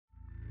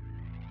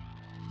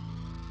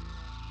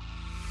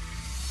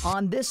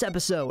On this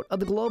episode of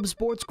the Globe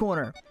Sports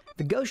Corner,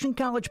 the Goshen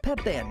College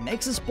Pep Band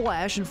makes a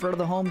splash in front of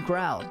the home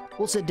crowd.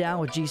 We'll sit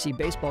down with GC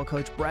baseball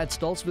coach Brad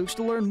Stoltzfus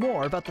to learn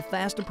more about the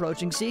fast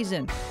approaching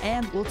season,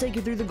 and we'll take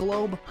you through the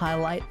Globe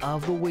highlight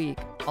of the week.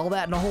 All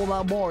that and a whole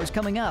lot more is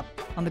coming up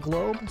on the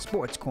Globe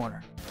Sports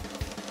Corner.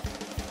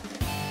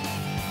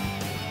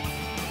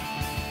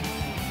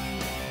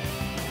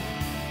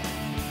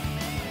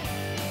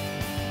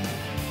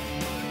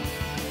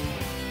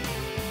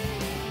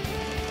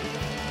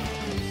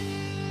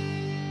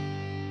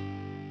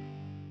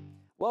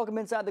 Welcome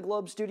inside the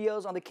Globe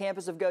Studios on the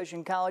campus of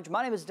Goshen College.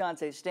 My name is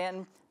Dante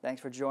Stanton. Thanks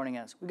for joining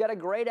us. We've got a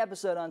great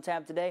episode on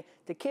tap today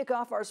to kick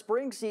off our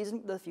spring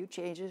season with a few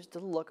changes to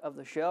the look of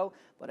the show.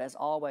 But as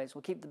always,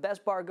 we'll keep the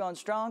best part going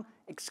strong,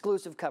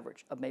 exclusive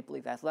coverage of Maple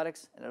Leaf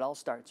athletics, and it all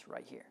starts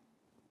right here.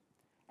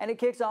 And it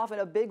kicks off in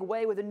a big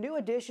way with a new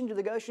addition to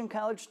the Goshen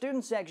College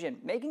student section,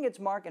 making its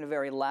mark in a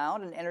very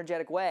loud and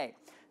energetic way.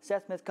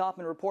 Seth Smith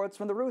Kauffman reports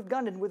from the Ruth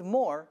Gundin with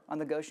more on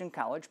the Goshen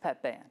College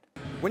Pep Band.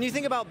 When you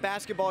think about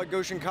basketball at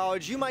Goshen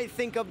College, you might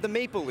think of the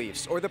Maple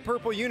Leafs or the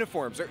purple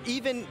uniforms or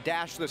even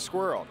Dash the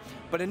Squirrel.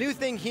 But a new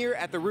thing here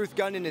at the Ruth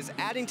Gundin is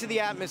adding to the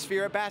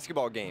atmosphere at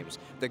basketball games,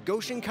 the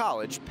Goshen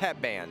College Pep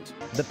Band.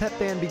 The Pep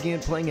Band began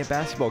playing at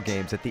basketball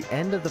games at the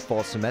end of the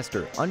fall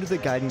semester under the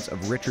guidance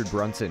of Richard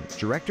Brunson,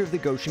 director of the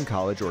Goshen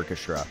College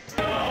Orchestra.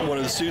 One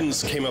of the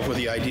students came up with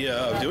the idea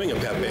of doing a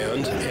pep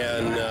band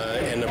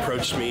and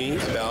approached me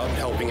about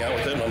helping out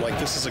with it. And I'm like,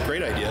 this is a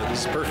great idea.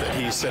 This is perfect.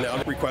 He sent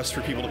out requests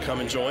for people to come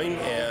and join,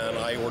 and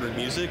I ordered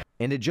music.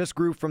 And it just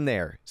grew from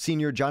there.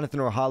 Senior Jonathan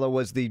Orhala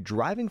was the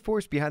driving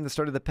force behind the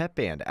start of the Pep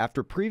Band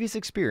after previous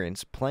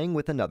experience playing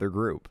with another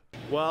group.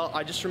 Well,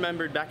 I just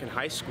remembered back in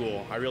high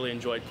school, I really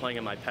enjoyed playing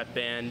in my pep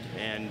band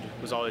and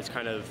was always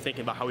kind of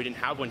thinking about how we didn't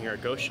have one here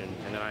at Goshen.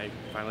 And then I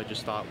finally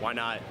just thought, why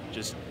not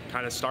just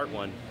kind of start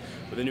one?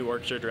 With a new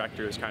orchestra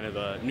director, is kind of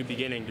a new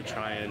beginning to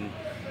try and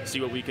see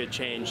what we could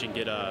change and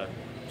get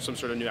some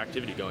sort of new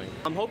activity going.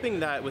 I'm hoping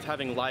that with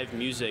having live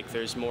music,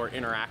 there's more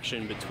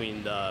interaction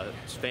between the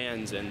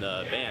fans and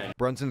the band.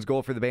 Brunson's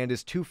goal for the band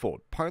is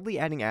twofold, partly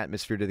adding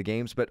atmosphere to the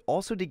games, but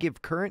also to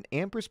give current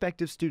and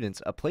prospective students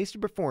a place to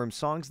perform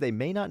songs they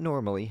may not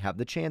normally have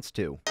the chance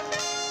to.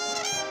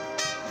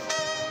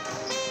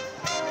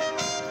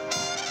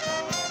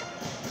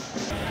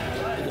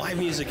 Live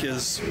music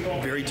is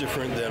very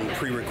different than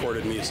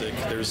pre-recorded music.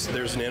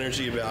 There's an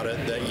energy about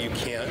it that you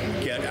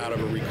can't get out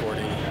of a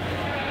recording.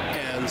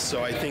 And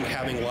so I think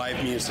having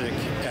live music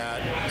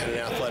at an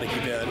athletic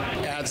event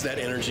adds that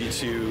energy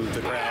to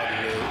the crowd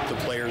and the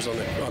players on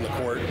the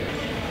court.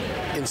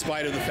 In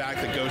spite of the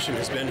fact that Goshen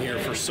has been here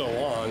for so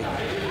long,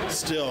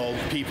 still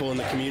people in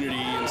the community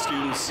and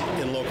students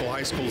in local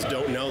high schools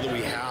don't know that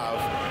we have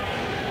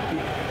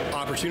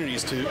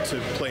opportunities to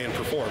play and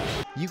perform.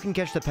 You can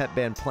catch the Pep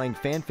Band playing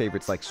fan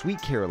favorites like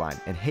Sweet Caroline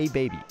and Hey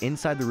Baby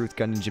inside the Ruth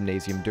Gundin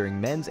Gymnasium during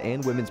men's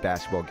and women's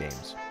basketball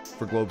games.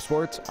 For Globe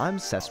Sports, I'm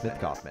Seth Smith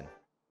Kauffman.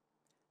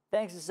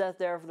 Thanks to Seth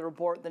there for the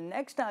report. The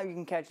next time you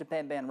can catch the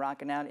Pep Band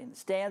rocking out in the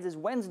stands is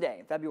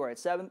Wednesday, February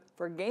 7th,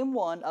 for Game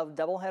 1 of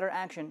doubleheader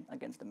action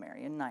against the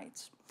Marion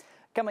Knights.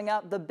 Coming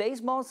up, the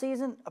baseball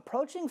season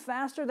approaching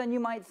faster than you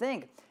might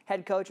think.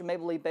 Head coach of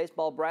Maple Leaf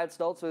Baseball, Brad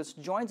Stoltzfus,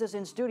 joins us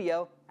in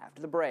studio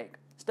after the break.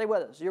 Stay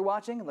with us. You're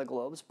watching the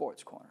Globe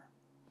Sports Corner.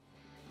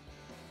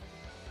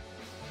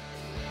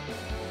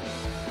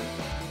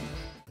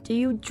 Do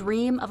you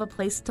dream of a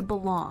place to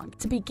belong,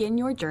 to begin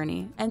your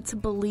journey, and to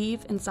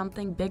believe in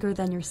something bigger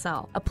than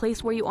yourself? A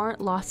place where you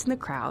aren't lost in the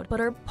crowd,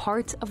 but are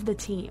part of the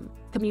team.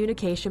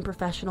 Communication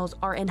professionals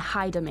are in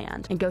high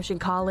demand, and Goshen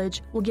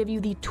College will give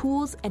you the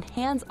tools and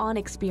hands-on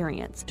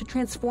experience to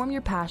transform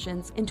your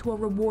passions into a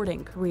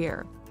rewarding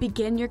career.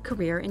 Begin your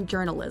career in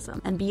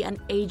journalism and be an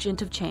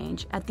agent of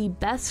change at the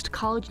best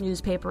college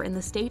newspaper in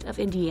the state of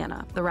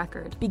Indiana, The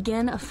Record.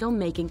 Begin a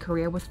filmmaking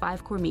career with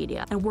 5 Core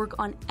Media and work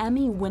on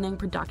Emmy-winning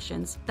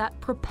productions that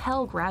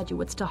propel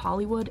graduates to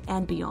Hollywood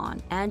and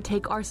beyond. And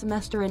take our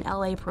Semester in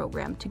LA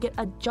program to get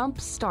a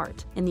jump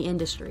start in the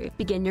industry.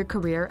 Begin your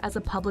career as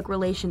a public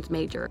relations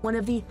major, one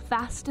of the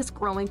fastest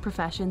growing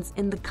professions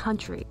in the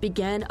country.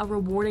 Begin a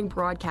rewarding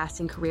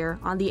broadcasting career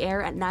on the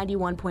air at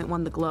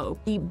 91.1 The Globe,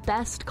 the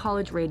best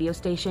college radio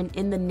station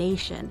in the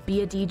nation. Be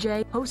a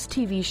DJ, host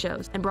TV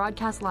shows, and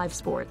broadcast live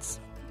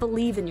sports.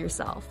 Believe in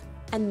yourself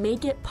and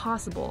make it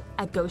possible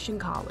at Goshen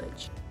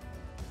College.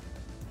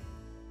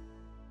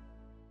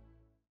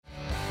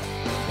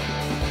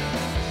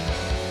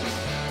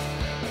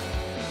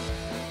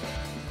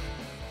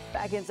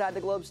 Back inside the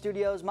Globe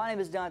Studios, my name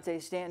is Dante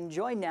Stanton,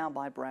 joined now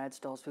by Brad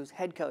Stoltzfus,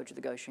 head coach of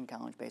the Goshen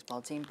College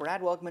baseball team.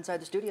 Brad, welcome inside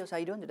the studios. How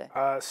you doing today?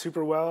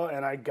 Super well,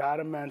 and I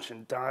gotta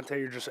mention, Dante,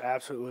 you're just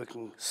absolutely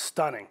looking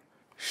stunning.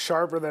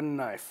 Sharper than a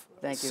knife.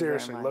 Thank you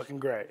Seriously, very much. looking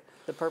great.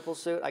 The purple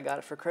suit, I got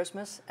it for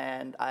Christmas,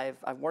 and I've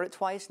worn it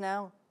twice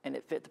now, and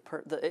it fit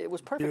it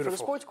was perfect Beautiful. for the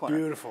sports corner.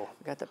 Beautiful.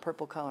 We got that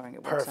purple coloring.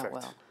 It works out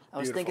well. I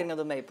was thinking of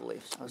the Maple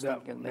Leafs.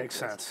 That makes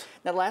sense.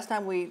 Now, last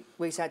time we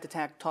sat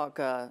to talk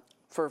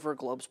for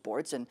Globe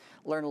Sports and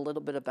learn a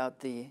little bit about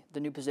the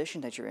new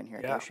position that you're in here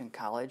at Goshen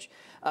College.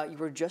 You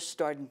were just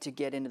starting to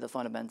get into the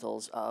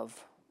fundamentals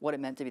of what it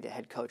meant to be the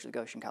head coach of the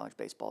Goshen College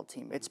baseball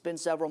team. It's been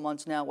several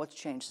months now. What's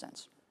changed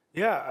since?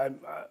 Yeah,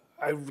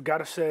 I've got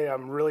to say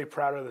I'm really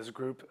proud of this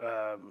group.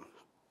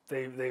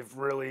 They've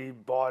really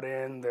bought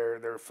in.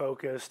 They're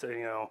focused,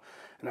 you know,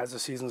 and as the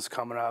season's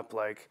coming up,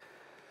 like,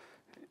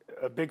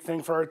 a big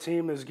thing for our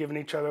team is giving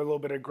each other a little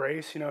bit of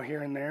grace, you know,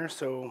 here and there.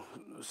 So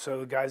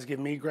the guys give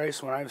me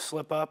grace when I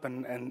slip up,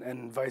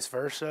 and vice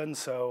versa. And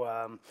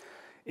so,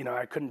 you know,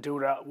 I couldn't do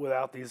it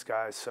without these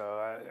guys.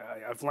 So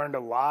I've learned a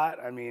lot.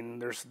 I mean,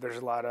 there's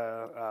a lot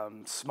of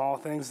small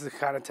things to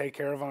kind of take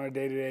care of on a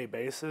day-to-day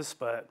basis,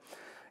 but,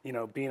 you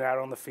know, being out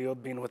on the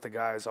field, being with the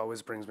guys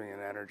always brings me an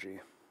energy.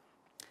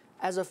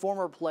 As a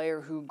former player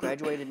who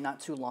graduated not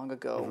too long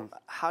ago,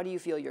 how do you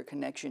feel your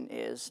connection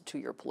is to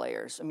your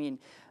players? I mean,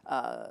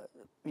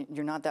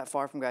 you're not that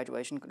far from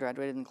graduation,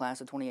 graduated in the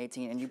class of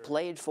 2018, and you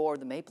played for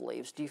the Maple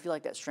Leafs. Do you feel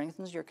like that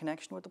strengthens your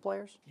connection with the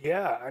players?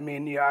 Yeah, I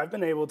mean, yeah, I've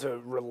been able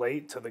to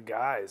relate to the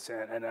guys,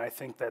 and I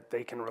think that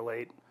they can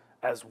relate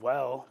as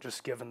well,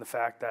 just given the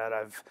fact that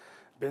I've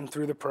been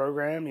through the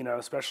program, you know,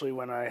 especially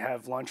when I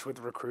have lunch with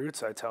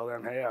recruits. I tell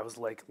them, hey, I was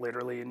like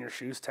literally in your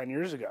shoes 10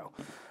 years ago.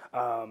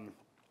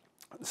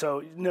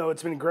 So, no,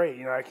 it's been great.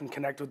 You know, I can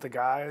connect with the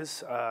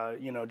guys,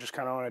 you know, just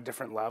kind of on a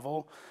different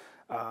level.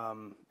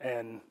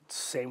 And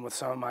same with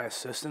some of my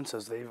assistants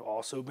as they've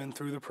also been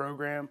through the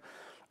program.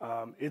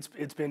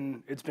 It's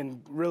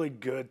been really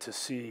good to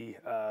see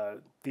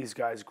these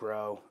guys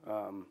grow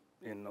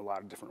in a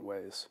lot of different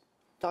ways.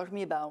 Talk to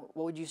me about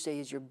what would you say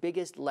is your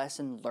biggest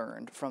lesson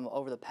learned from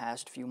over the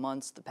past few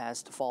months, the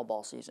past fall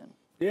ball season?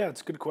 Yeah,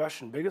 it's a good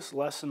question. Biggest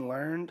lesson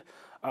learned,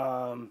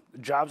 the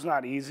job's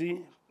not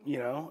easy. You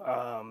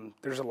know,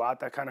 there's a lot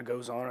that kind of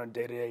goes on a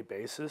day-to-day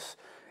basis,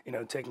 you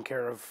know, taking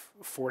care of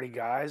 40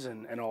 guys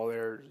and all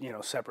their, you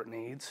know, separate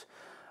needs.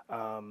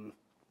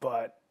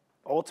 But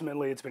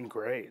ultimately it's been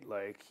great.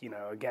 Like, you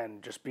know, again,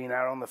 just being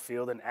out on the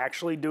field and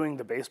actually doing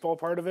the baseball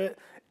part of it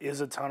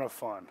is a ton of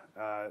fun.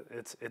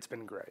 It's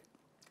been great.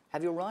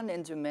 Have you run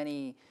into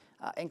many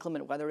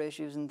inclement weather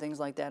issues and things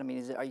like that? I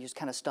mean, are you just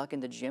kind of stuck in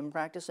the gym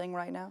practicing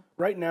right now?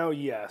 Right now,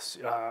 yes.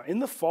 In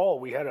the fall,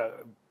 we had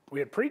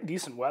pretty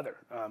decent weather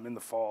in the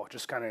fall,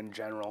 just kind of in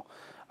general.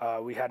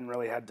 We hadn't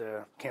really had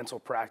to cancel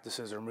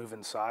practices or move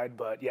inside.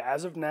 But, yeah,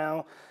 as of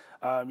now,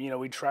 you know,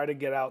 we try to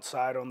get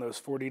outside on those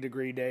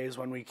 40-degree days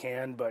when we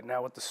can. But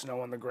now with the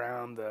snow on the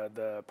ground,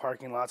 the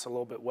parking lot's a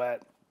little bit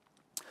wet.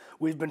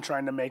 We've been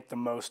trying to make the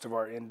most of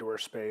our indoor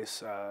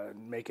space,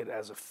 make it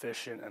as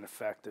efficient and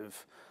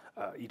effective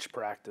each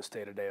practice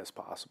day-to-day as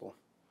possible.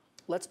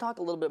 Let's talk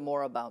a little bit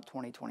more about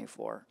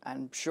 2024.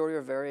 I'm sure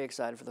you're very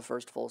excited for the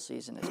first full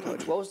season as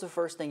coach. What was the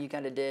first thing you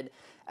kind of did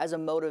as a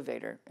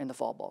motivator in the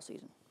fall ball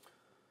season?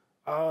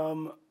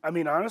 I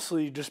mean,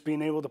 honestly, just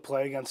being able to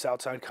play against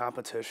outside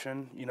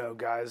competition, you know,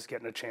 guys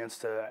getting a chance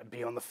to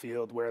be on the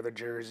field, wear the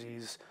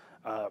jerseys,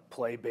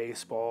 play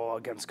baseball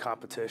against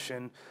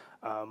competition.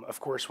 Of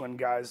course, when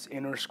guys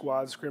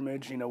inter-squad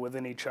scrimmage, you know,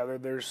 within each other,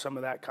 there's some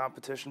of that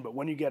competition. But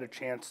when you get a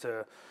chance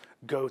to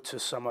go to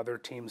some other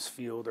team's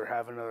field or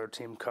have another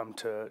team come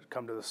to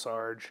the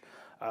Sarge,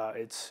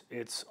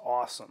 it's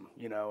awesome,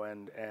 you know,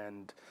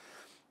 and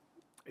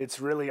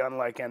it's really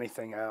unlike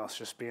anything else,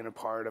 just being a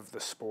part of the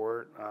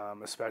sport,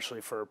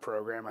 especially for a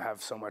program I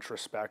have so much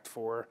respect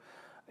for.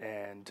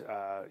 And,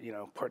 you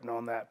know, putting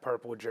on that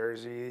purple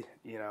jersey,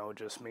 you know,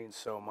 just means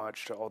so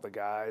much to all the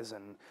guys.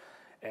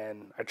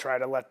 And I try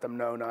to let them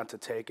know not to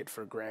take it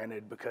for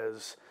granted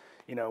because,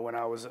 you know, when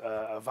I was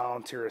a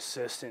volunteer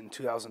assistant in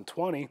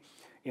 2020,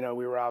 you know,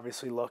 we were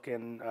obviously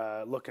looking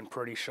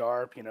pretty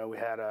sharp. You know, we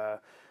had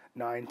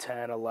 9,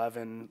 10,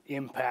 11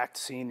 impact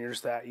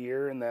seniors that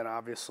year. And then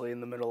obviously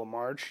in the middle of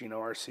March, you know,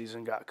 our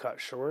season got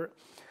cut short.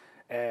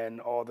 And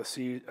all the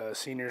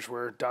seniors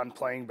were done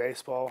playing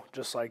baseball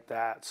just like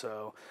that.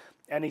 So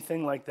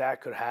anything like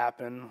that could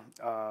happen.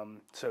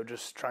 So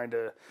just trying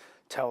to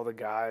tell the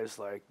guys,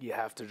 like, you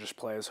have to just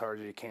play as hard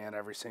as you can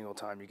every single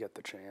time you get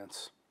the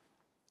chance.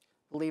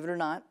 Believe it or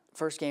not,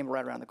 first game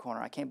right around the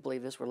corner. I can't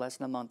believe this. We're less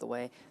than a month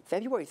away.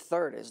 February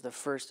 3rd is the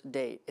first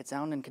date. It's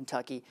out in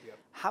Kentucky. Yep.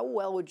 How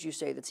well would you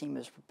say the team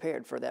is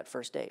prepared for that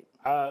first date?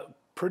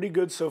 Pretty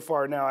good so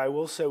far. Now, I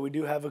will say we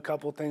do have a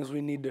couple things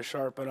we need to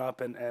sharpen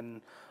up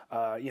and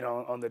you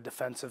know, on the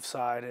defensive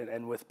side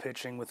and with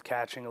pitching, with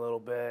catching a little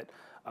bit,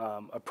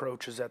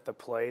 approaches at the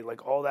plate,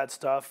 like all that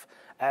stuff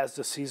as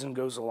the season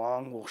goes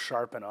along will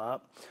sharpen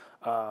up.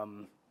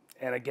 And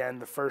again,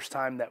 the first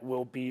time that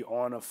we'll be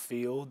on a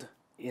field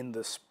in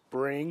the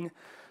spring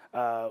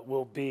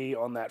will be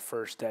on that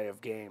first day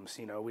of games.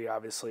 You know, we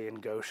obviously in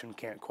Goshen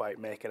can't quite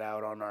make it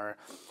out on our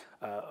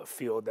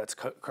field that's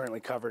currently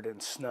covered in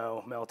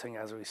snow, melting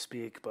as we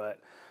speak, but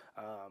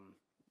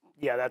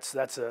yeah,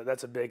 that's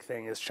a big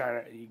thing, is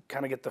trying to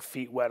kind of get the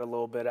feet wet a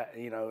little bit,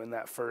 you know, in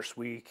that first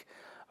week.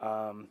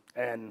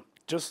 And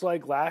just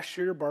like last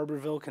year,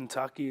 Barberville,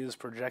 Kentucky is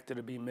projected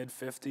to be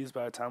mid-50s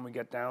by the time we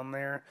get down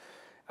there.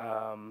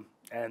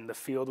 And the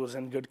field was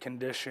in good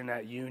condition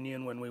at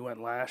Union when we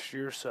went last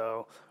year,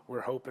 so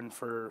we're hoping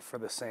for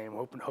the same,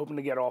 hoping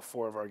to get all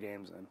 4 of our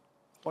games in.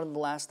 One of the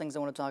last things I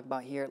want to talk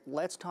about here,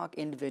 let's talk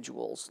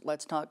individuals.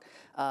 Let's talk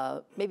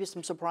maybe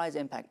some surprise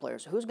impact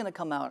players. Who's going to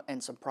come out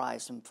and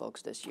surprise some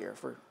folks this year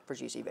for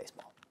GC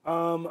baseball?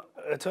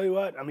 I tell you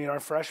what, I mean, our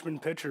freshman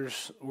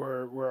pitchers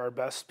were our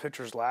best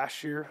pitchers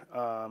last year.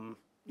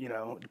 You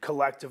know,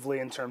 collectively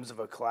in terms of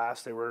a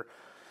class, they were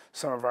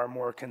some of our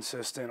more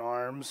consistent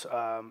arms.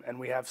 And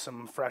we have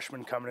some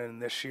freshmen coming in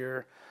this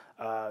year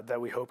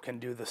that we hope can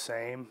do the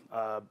same.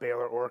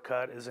 Baylor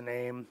Orcutt is a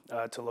name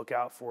to look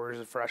out for.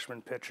 He's a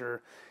freshman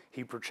pitcher.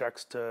 He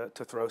projects to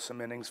throw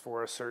some innings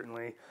for us,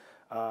 certainly.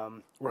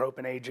 We're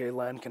hoping A.J.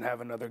 Len can have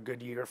another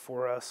good year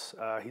for us.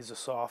 He's a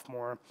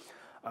sophomore.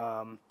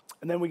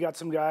 And then we got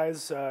some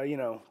guys, you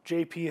know,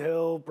 J.P.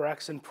 Hill,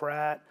 Braxton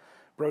Pratt,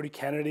 Brody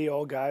Kennedy,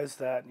 all guys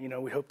that, you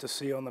know, we hope to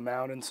see on the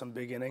mound in some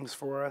big innings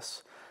for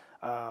us.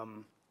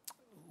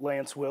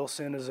 Lance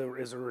Wilson is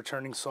a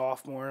returning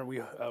sophomore.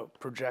 We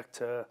project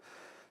to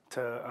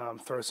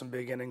throw some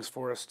big innings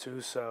for us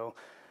too. So,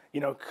 you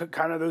know,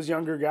 kind of those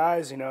younger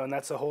guys, you know, and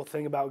that's the whole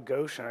thing about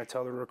Goshen. I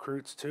tell the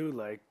recruits too,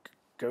 like,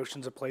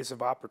 Goshen's a place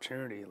of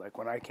opportunity. Like,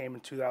 when I came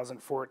in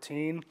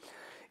 2014,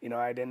 you know,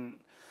 I didn't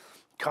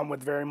come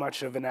with very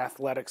much of an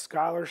athletic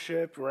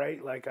scholarship,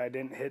 right? Like, I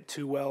didn't hit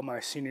too well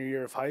my senior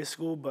year of high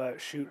school, but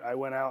shoot, I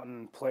went out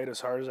and played as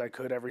hard as I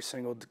could every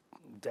single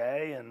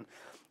day, and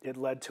it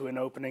led to an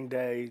opening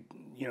day,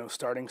 you know,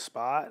 starting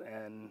spot,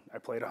 and I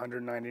played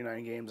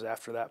 199 games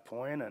after that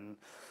point, and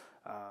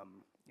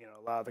you know,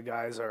 a lot of the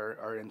guys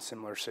are in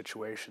similar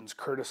situations.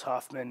 Curtis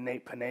Huffman,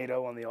 Nate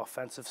Pinedo on the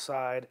offensive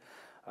side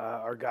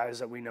are guys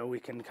that we know we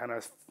can kind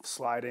of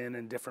slide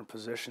in different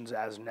positions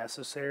as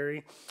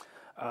necessary.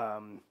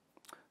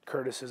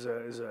 Curtis is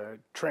a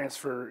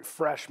transfer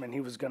freshman.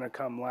 He was going to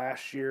come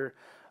last year,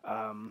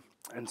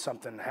 and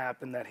something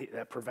happened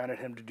that prevented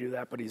him to do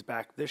that, but he's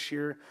back this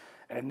year.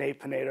 And Nate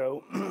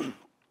Pinedo,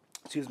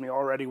 excuse me,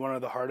 already one of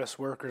the hardest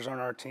workers on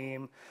our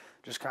team,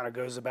 just kind of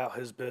goes about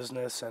his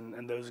business,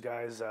 and those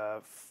guys,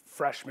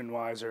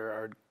 freshman-wise,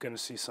 are going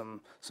to see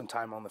some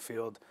time on the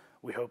field.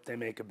 We hope they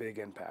make a big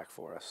impact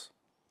for us.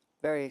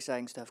 Very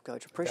exciting stuff,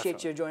 Coach.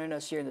 Appreciate you joining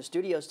us here in the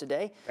studios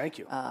today. Thank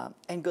you.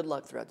 And good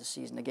luck throughout the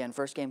season. Again,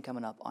 first game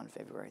coming up on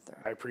February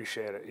 3rd. I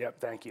appreciate it. Yep,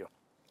 thank you.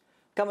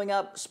 Coming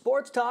up,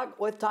 Sports Talk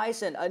with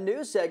Tyson, a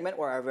news segment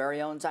where our very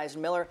own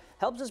Tyson Miller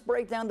helps us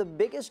break down the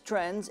biggest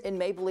trends in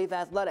Maple Leaf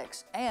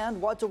athletics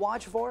and what to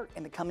watch for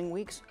in the coming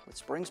weeks with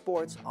spring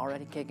sports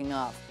already kicking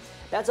off.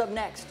 That's up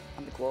next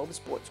on the Globe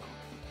Sports Call.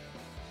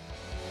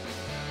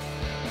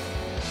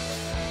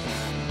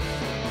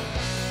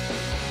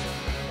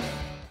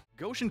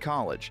 Goshen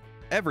College.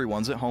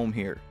 Everyone's at home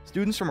here.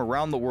 Students from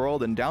around the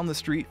world and down the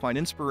street find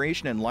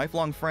inspiration and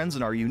lifelong friends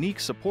in our unique,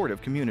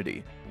 supportive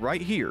community,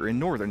 right here in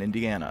northern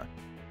Indiana.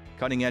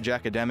 Cutting-edge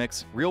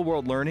academics,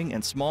 real-world learning,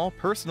 and small,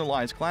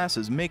 personalized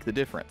classes make the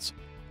difference,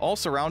 all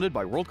surrounded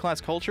by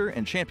world-class culture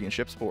and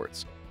championship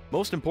sports.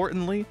 Most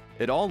importantly,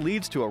 it all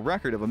leads to a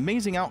record of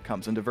amazing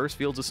outcomes in diverse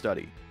fields of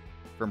study.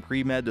 From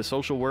pre-med to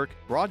social work,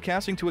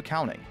 broadcasting to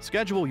accounting,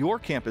 schedule your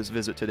campus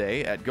visit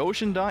today at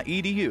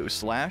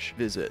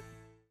goshen.edu/visit.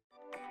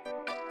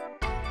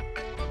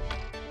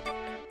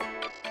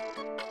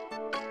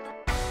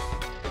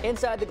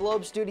 Inside the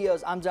Globe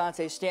studios, I'm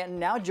Dante Stanton,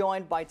 now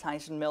joined by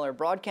Tyson Miller,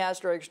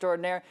 broadcaster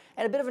extraordinaire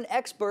and a bit of an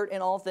expert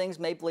in all things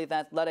Maple Leaf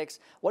athletics.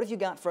 What have you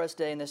got for us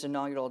today in this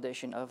inaugural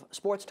edition of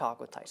Sports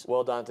Talk with Tyson?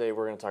 Well, Dante,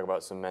 we're going to talk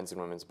about some men's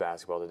and women's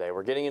basketball today.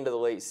 We're getting into the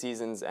late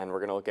seasons, and we're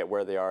going to look at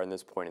where they are in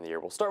this point in the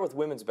year. We'll start with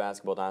women's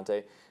basketball,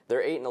 Dante.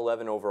 They're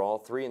 8-11 overall,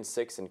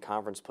 3-6 in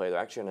conference play. They're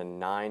actually on a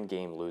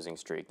 9-game losing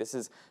streak. This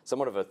is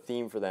somewhat of a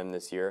theme for them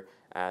this year,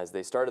 as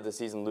they started the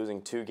season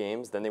losing 2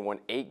 games, then they won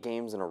 8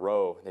 games in a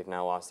row. They've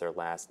now lost their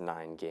last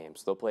 9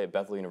 games. They'll play at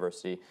Bethel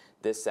University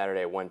this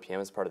Saturday at 1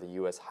 p.m. as part of the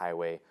U.S.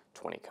 Highway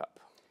 20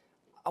 Cup.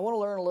 I want to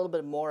learn a little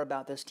bit more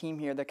about this team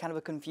here. They're kind of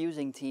a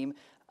confusing team.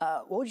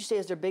 What would you say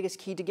is their biggest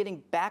key to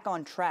getting back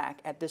on track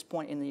at this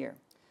point in the year?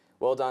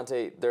 Well,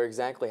 Dante, they're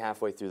exactly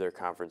halfway through their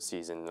conference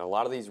season. And a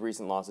lot of these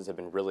recent losses have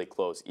been really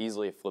close,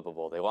 easily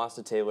flippable. They lost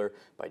to Taylor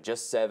by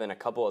just 7. A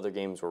couple other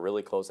games were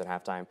really close at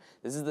halftime.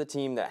 This is the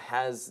team that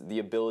has the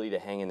ability to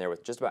hang in there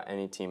with just about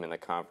any team in the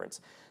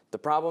conference. The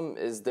problem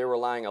is they're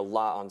relying a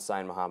lot on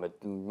Sain Muhammad,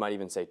 might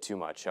even say too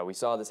much. We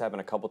saw this happen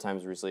a couple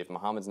times recently. If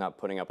Muhammad's not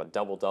putting up a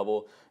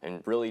double-double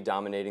and really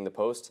dominating the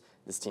post,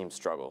 this team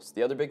struggles.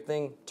 The other big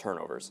thing,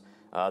 turnovers.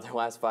 Their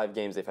last 5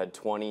 games, they've had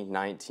 20,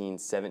 19,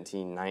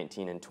 17,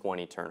 19, and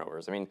 20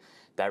 turnovers. I mean,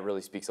 that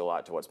really speaks a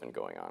lot to what's been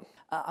going on.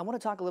 I want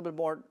to talk a little bit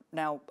more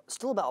now,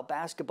 still about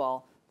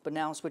basketball, but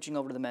now switching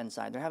over to the men's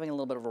side. They're having a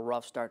little bit of a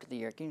rough start to the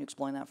year. Can you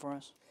explain that for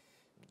us?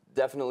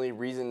 Definitely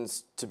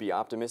reasons to be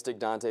optimistic,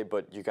 Dante,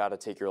 but you got to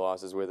take your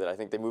losses with it. I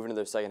think they move into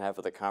their second half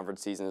of the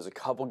conference season. There's a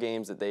couple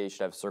games that they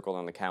should have circled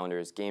on the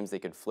calendars, games they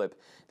could flip.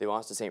 They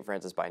lost to St.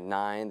 Francis by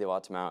 9. They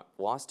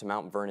lost to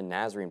Mount Vernon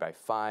Nazarene by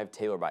 5,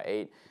 Taylor by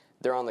 8.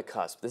 they're on the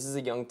cusp. This is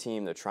a young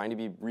team. They're trying to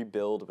be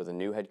rebuild with a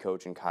new head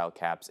coach in Kyle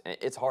Capps. And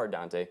it's hard,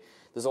 Dante.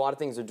 There's a lot of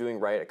things they're doing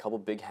right. A couple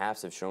big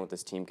halves have shown what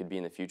this team could be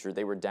in the future.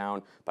 They were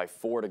down by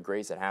 4 to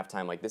Grace at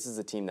halftime. Like, this is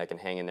a team that can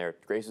hang in there.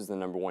 Grace was the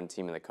 #1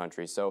 team in the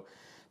country. So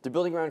they're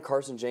building around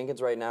Carson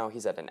Jenkins right now.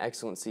 He's had an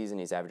excellent season.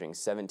 He's averaging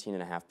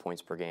 17.5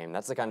 points per game.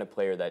 That's the kind of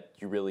player that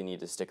you really need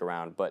to stick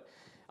around. But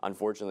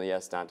unfortunately,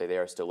 yes, Dante, they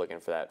are still looking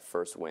for that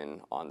first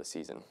win on the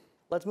season.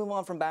 Let's move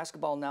on from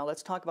basketball now.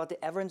 Let's talk about the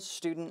Everence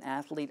Student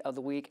Athlete of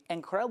the Week.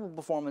 Incredible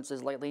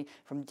performances lately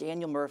from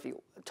Daniel Murphy.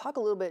 Talk a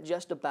little bit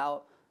just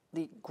about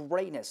the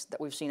greatness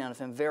that we've seen out of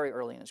him very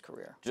early in his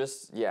career.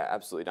 Yeah,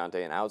 absolutely,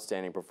 Dante. An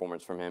outstanding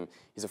performance from him.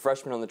 He's a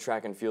freshman on the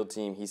track and field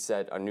team. He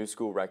set a new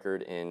school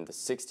record in the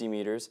 60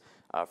 meters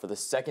for the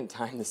second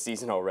time this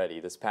season already.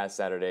 This past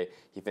Saturday,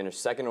 he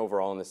finished second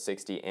overall in the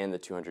 60 and the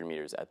 200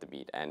 meters at the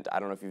meet. And I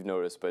don't know if you've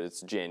noticed, but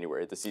it's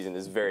January. The season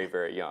is very,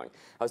 very young.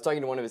 I was talking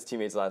to one of his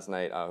teammates last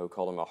night who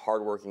called him a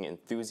hardworking,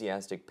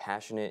 enthusiastic,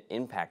 passionate,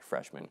 impact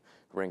freshman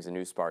who brings a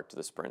new spark to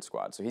the sprint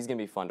squad. So he's going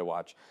to be fun to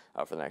watch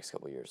for the next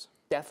couple of years.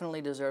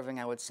 Definitely deserving,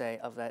 I would say,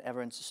 of that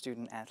Everence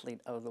Student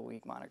Athlete of the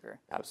Week moniker.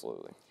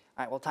 Absolutely.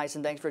 All right, well,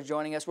 Tyson, thanks for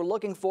joining us. We're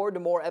looking forward to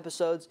more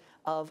episodes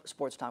of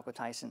Sports Talk with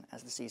Tyson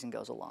as the season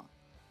goes along.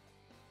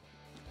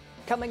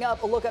 Coming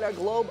up, a look at our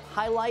Globe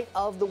highlight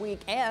of the week,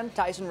 and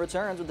Tyson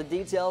returns with the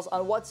details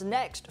on what's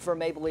next for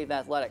Maple Leaf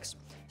Athletics.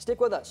 Stick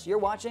with us. You're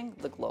watching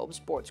the Globe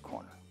Sports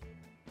Corner.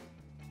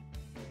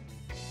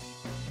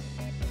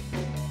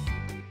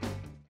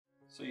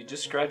 So you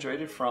just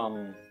graduated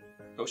from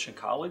Goshen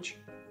College?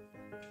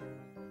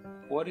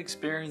 What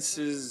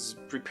experiences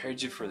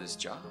prepared you for this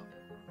job?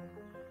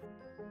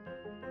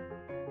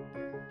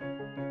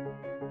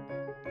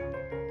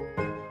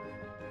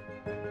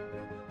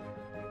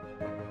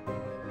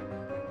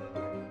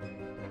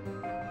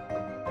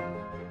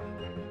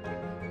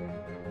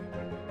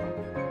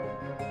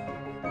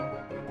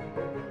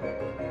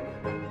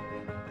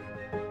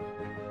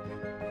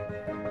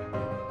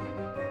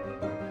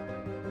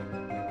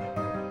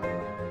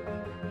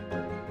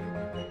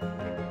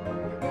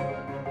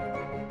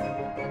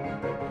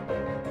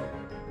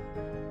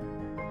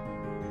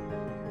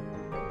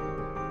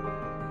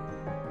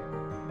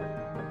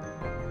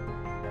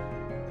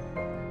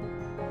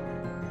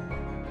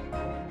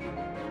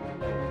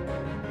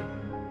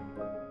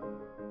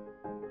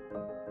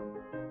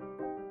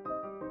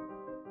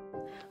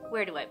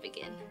 Where do I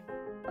begin?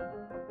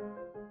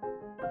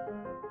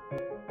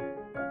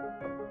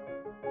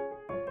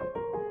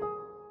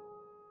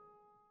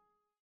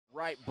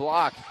 Right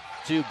block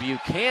to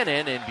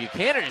Buchanan, and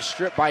Buchanan is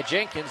stripped by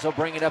Jenkins. He'll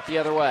bring it up the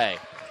other way.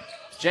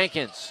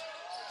 Jenkins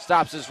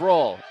stops his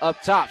roll.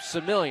 Up top,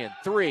 Semillian,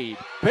 3,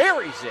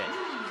 buries it.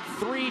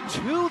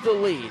 3-2 the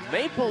lead.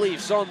 Maple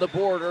Leafs on the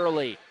board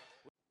early.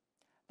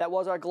 That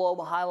was our Globe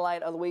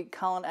highlight of the week.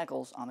 Colin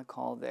Eccles on the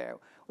call there.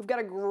 We've got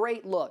a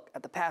great look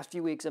at the past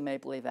few weeks of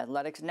Maple Leaf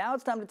Athletics. Now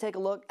it's time to take a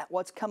look at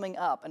what's coming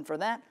up. And for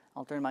that,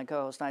 I'll turn to my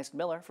co-host Tyson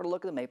Miller for a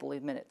look at the Maple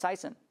Leaf Minute.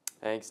 Tyson.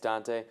 Thanks,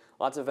 Dante.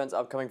 Lots of events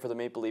upcoming for the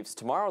Maple Leafs.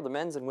 Tomorrow, the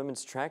men's and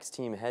women's tracks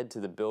team head to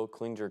the Bill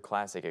Klinger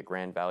Classic at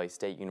Grand Valley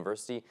State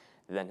University.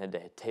 They then head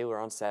to Taylor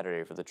on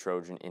Saturday for the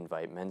Trojan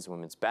Invite. Men's and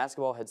women's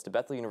basketball heads to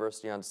Bethel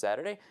University on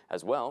Saturday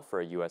as well for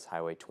a U.S.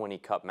 Highway 20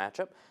 Cup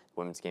matchup. The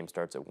women's game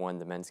starts at 1.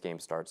 The men's game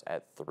starts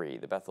at 3.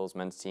 The Bethel's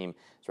men's team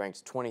is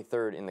ranked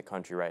 23rd in the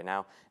country right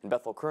now, and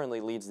Bethel currently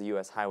leads the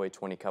U.S. Highway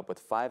 20 Cup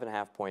with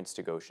 5.5 points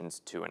to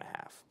Goshen's 2.5.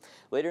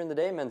 Later in the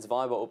day, men's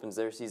volleyball opens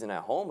their season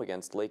at home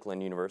against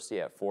Lakeland University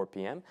at 4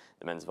 p.m.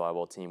 The men's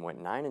volleyball team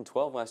went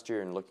 9-12 last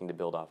year and looking to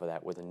build off of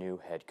that with a new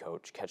head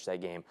coach. Catch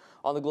that game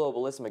on the Globe.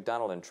 Alyssa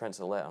McDonald and Trent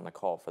Zillette on the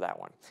call for that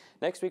one.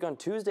 Next week on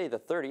Tuesday the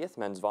 30th,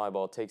 men's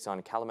volleyball takes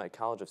on Calumet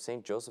College of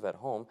St. Joseph at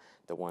home.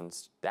 That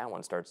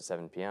one starts at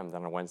 7 p.m.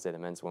 Then on Wednesday, the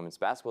men's and women's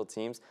basketball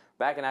teams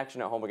back in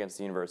action at home against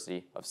the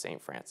University of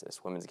St.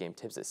 Francis. Women's game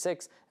tips at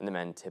 6 and the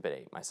men tip at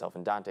 8. Myself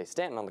and Dante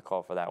Stanton on the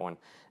call for that one.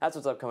 That's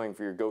what's upcoming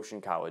for your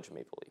Goshen College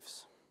Maple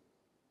Leafs.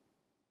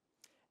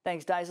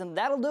 Thanks, Tyson.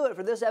 That'll do it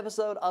for this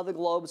episode of the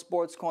Globe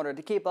Sports Corner.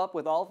 To keep up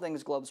with all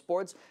things Globe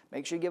Sports,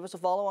 make sure you give us a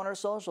follow on our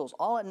socials,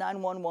 all at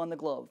 911 The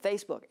Globe,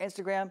 Facebook,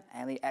 Instagram,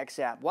 and the X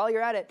app. While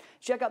you're at it,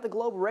 check out the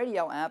Globe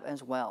Radio app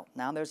as well.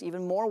 Now there's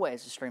even more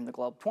ways to stream the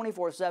Globe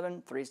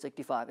 24/7,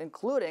 365,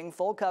 including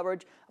full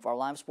coverage of our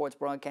live sports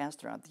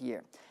broadcasts throughout the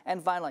year.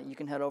 And finally, you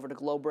can head over to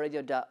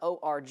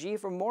globeradio.org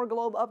for more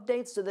Globe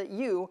updates so that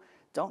you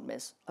don't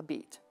miss a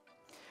beat.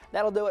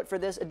 That'll do it for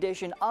this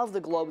edition of the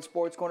Globe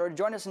Sports Corner.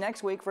 Join us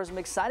next week for some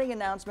exciting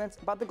announcements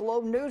about the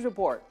Globe News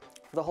Report.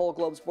 For the whole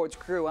Globe Sports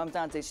crew, I'm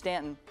Dante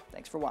Stanton.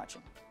 Thanks for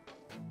watching.